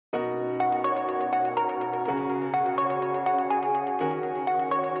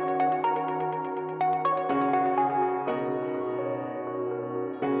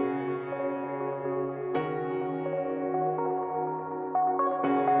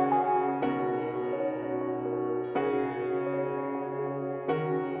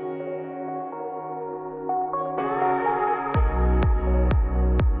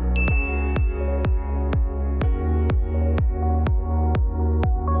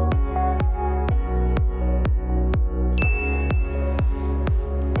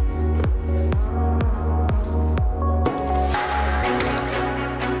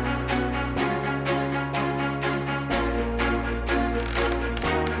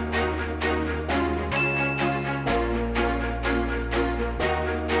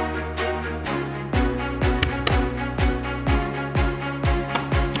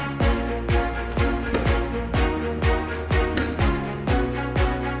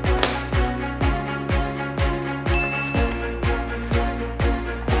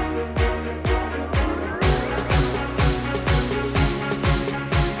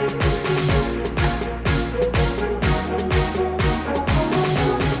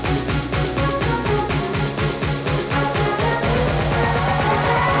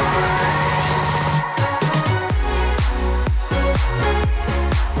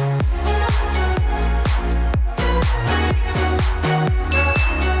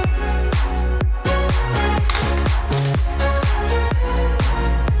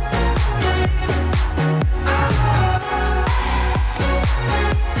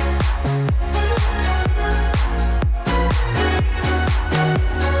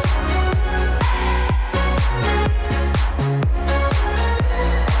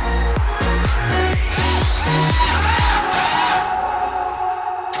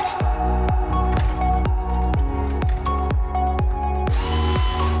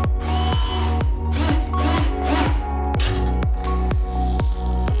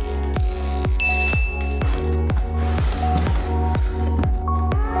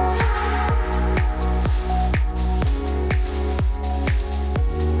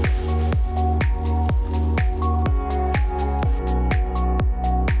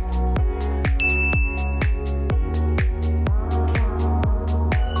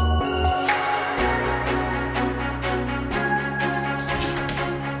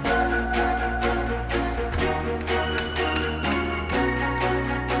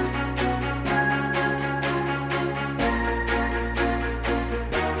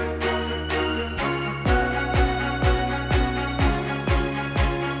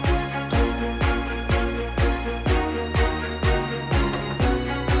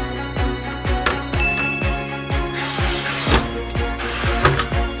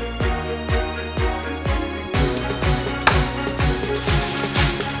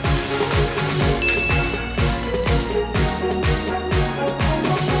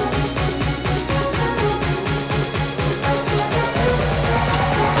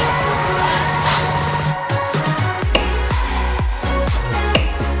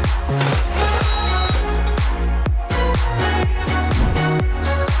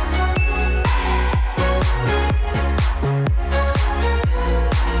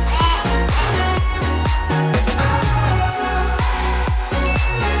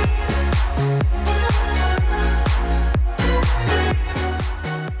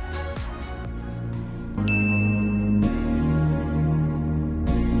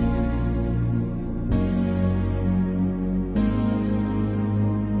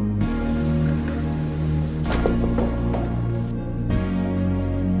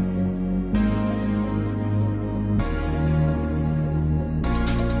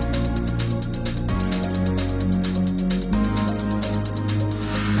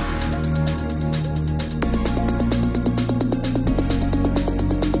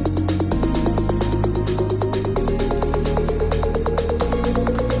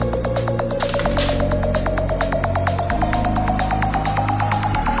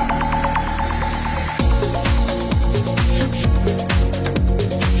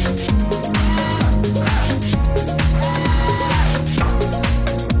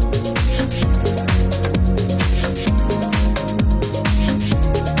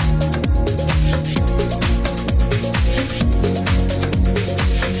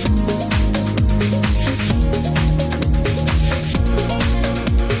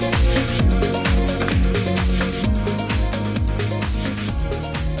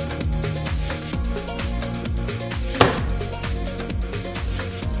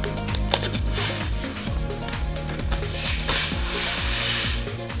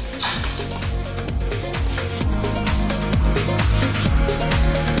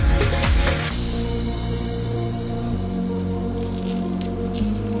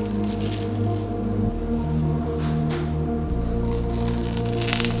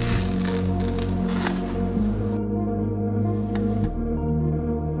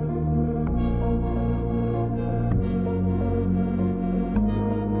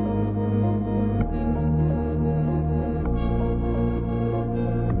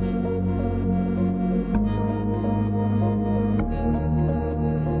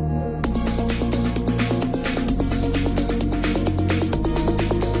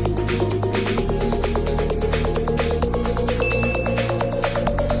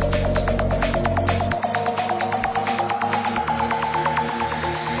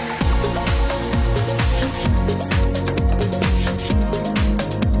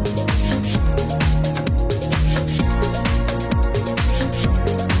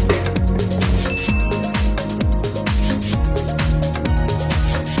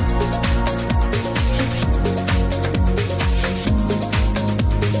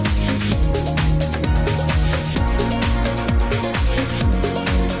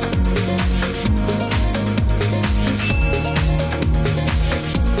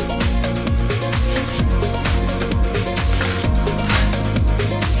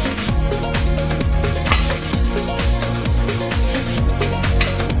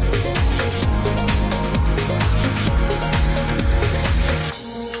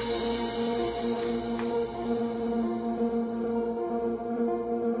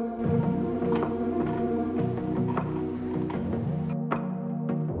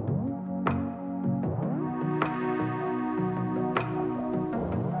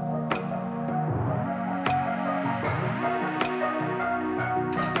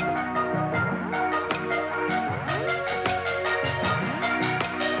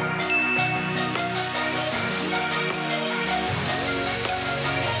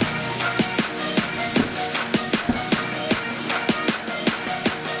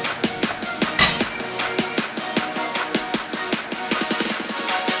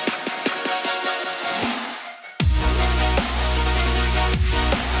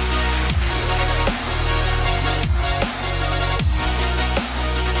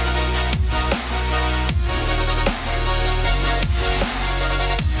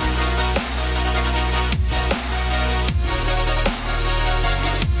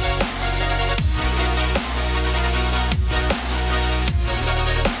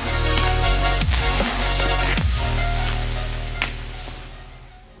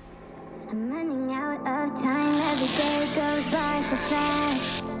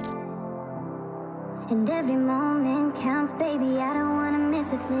And every moment counts, baby, I don't wanna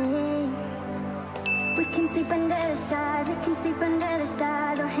miss a thing. We can sleep under the stars, we can sleep under the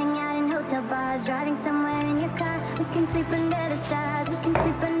stars, or hang out in hotel bars, driving somewhere in your car. We can sleep under the stars, we can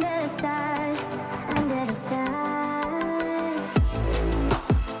sleep under the stars, under the stars.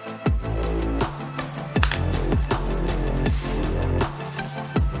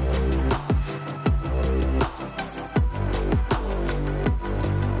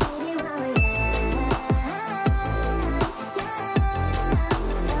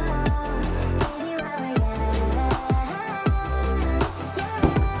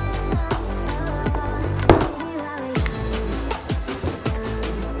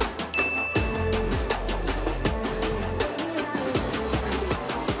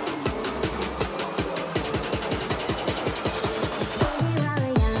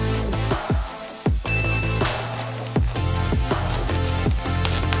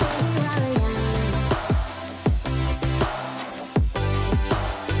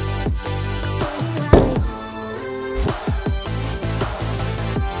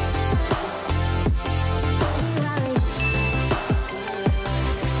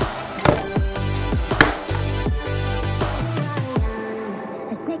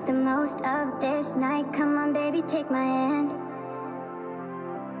 Take my hand,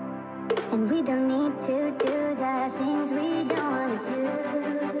 and we don't need to do the things we don't want to do.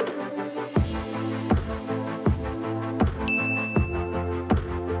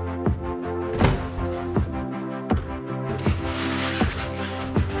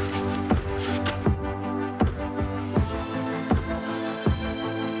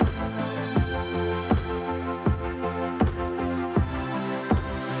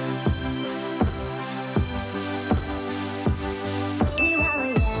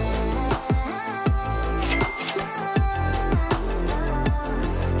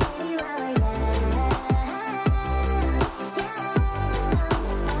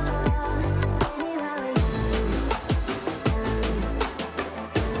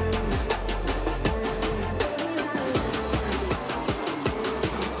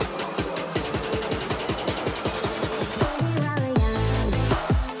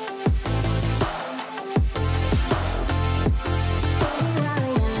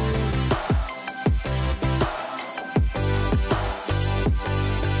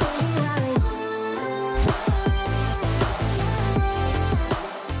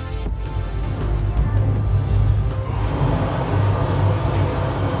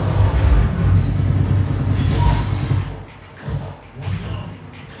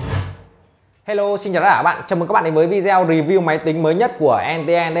 Hello, xin chào tất cả các bạn. Chào mừng các bạn đến với video review máy tính mới nhất của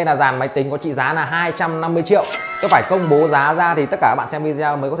NTN. Đây là dàn máy tính có trị giá là 250 triệu. Tôi phải công bố giá ra thì tất cả các bạn xem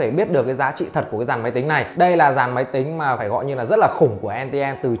video mới có thể biết được cái giá trị thật của cái dàn máy tính này. Đây là dàn máy tính mà phải gọi như là rất là khủng của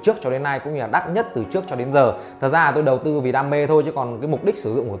NTN từ trước cho đến nay, cũng như là đắt nhất từ trước cho đến giờ. Thật ra là tôi đầu tư vì đam mê thôi, chứ còn cái mục đích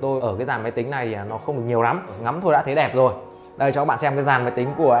sử dụng của tôi ở cái dàn máy tính này thì nó không được nhiều lắm. Ngắm thôi đã thấy đẹp rồi. Đây cho các bạn xem cái dàn máy tính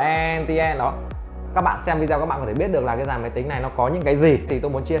của NTN đó. Các bạn xem video các bạn có thể biết được là cái dàn máy tính này nó có những cái gì, thì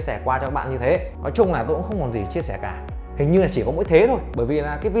tôi muốn chia sẻ qua cho các bạn như thế. Nói chung là tôi cũng không còn gì chia sẻ cả, hình như là chỉ có mỗi thế thôi. Bởi vì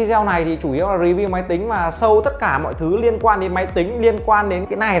là cái video này thì chủ yếu là review máy tính mà sâu tất cả mọi thứ liên quan đến máy tính, liên quan đến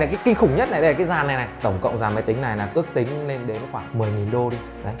cái này là cái kinh khủng nhất này. Đây là cái dàn này. Tổng cộng dàn máy tính này là ước tính lên đến khoảng 10.000 đô đi.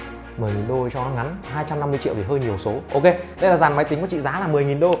 Đấy, 10.000 đô cho nó ngắn, 250 triệu thì hơi nhiều số. Ok, đây là dàn máy tính có trị giá là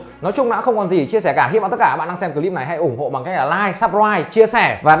 10.000 đô. Nói chung đã không còn gì chia sẻ cả. Hy vọng tất cả các bạn đang xem clip này hãy ủng hộ bằng cách là like, subscribe, chia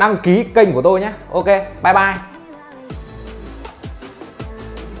sẻ và đăng ký kênh của tôi nhé. Ok, bye bye.